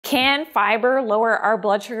Can fiber lower our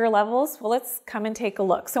blood sugar levels? Well, let's come and take a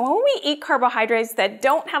look. So when we eat carbohydrates that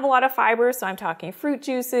don't have a lot of fiber, so I'm talking fruit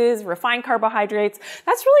juices, refined carbohydrates,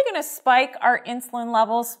 that's really going to spike our insulin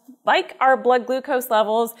levels, spike our blood glucose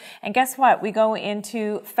levels, and guess what? We go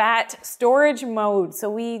into fat storage mode. So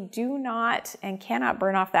we do not and cannot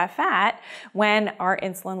burn off that fat when our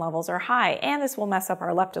insulin levels are high, and this will mess up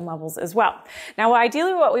our leptin levels as well. Now,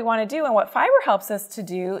 ideally what we want to do and what fiber helps us to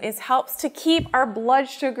do is helps to keep our blood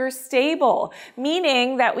sugar stable,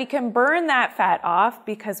 meaning that we can burn that fat off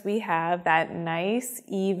because we have that nice,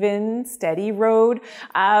 even, steady road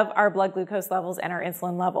of our blood glucose levels and our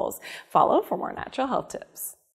insulin levels. Follow for more natural health tips.